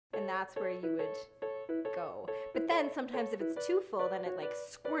and that's where you would go. But then sometimes if it's too full, then it like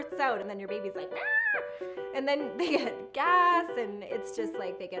squirts out and then your baby's like, ah! And then they get gas and it's just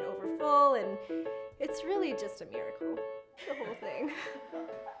like they get overfull, and it's really just a miracle, the whole thing.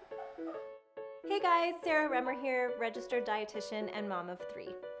 Hey guys, Sarah Remmer here, registered dietitian and mom of 3.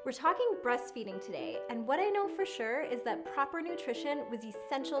 We're talking breastfeeding today, and what I know for sure is that proper nutrition was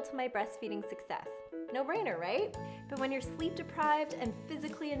essential to my breastfeeding success. No brainer, right? But when you're sleep deprived and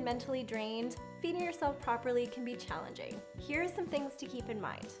physically and mentally drained, feeding yourself properly can be challenging. Here are some things to keep in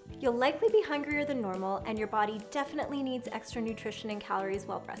mind. You'll likely be hungrier than normal, and your body definitely needs extra nutrition and calories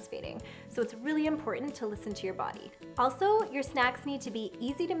while breastfeeding, so it's really important to listen to your body. Also, your snacks need to be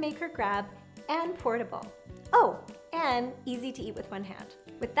easy to make or grab and portable. Oh, and easy to eat with one hand.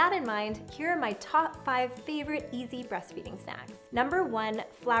 With that in mind, here are my top 5 favorite easy breastfeeding snacks. Number 1,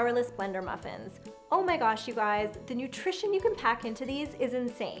 flourless blender muffins. Oh my gosh, you guys, the nutrition you can pack into these is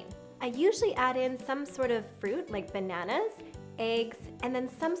insane. I usually add in some sort of fruit like bananas, eggs, and then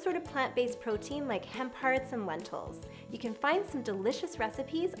some sort of plant-based protein like hemp hearts and lentils. You can find some delicious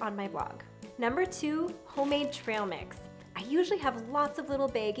recipes on my blog. Number 2, homemade trail mix. I usually have lots of little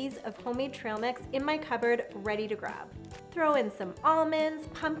baggies of homemade trail mix in my cupboard ready to grab. Throw in some almonds,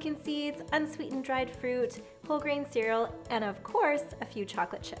 pumpkin seeds, unsweetened dried fruit, whole grain cereal, and of course, a few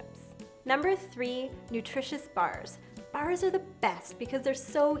chocolate chips. Number 3, nutritious bars. Bars are the best because they're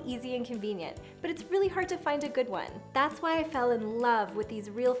so easy and convenient, but it's really hard to find a good one. That's why I fell in love with these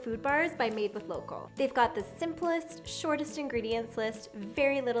real food bars by Made with Local. They've got the simplest, shortest ingredients list,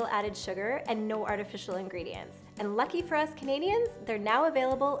 very little added sugar, and no artificial ingredients. And lucky for us Canadians, they're now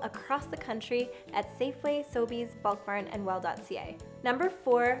available across the country at Safeway, Sobeys, Bulk Barn, and Well.ca. Number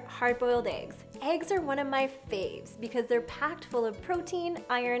 4, hard-boiled eggs. Eggs are one of my faves because they're packed full of protein,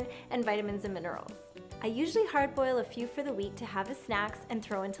 iron, and vitamins and minerals. I usually hard-boil a few for the week to have as snacks and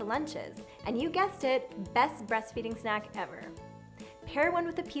throw into lunches. And you guessed it, best breastfeeding snack ever. Pair one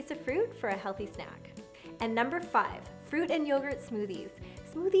with a piece of fruit for a healthy snack. And number 5, fruit and yogurt smoothies.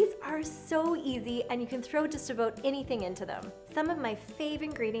 Smoothies are so easy and you can throw just about anything into them. Some of my fave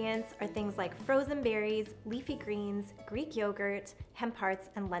ingredients are things like frozen berries, leafy greens, Greek yogurt, hemp hearts,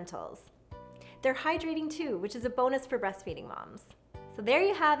 and lentils. They're hydrating too, which is a bonus for breastfeeding moms. So there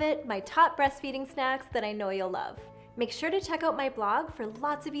you have it, my top breastfeeding snacks that I know you'll love. Make sure to check out my blog for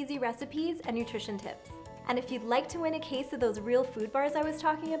lots of easy recipes and nutrition tips. And if you'd like to win a case of those real food bars I was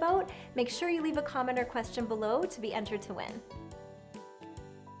talking about, make sure you leave a comment or question below to be entered to win.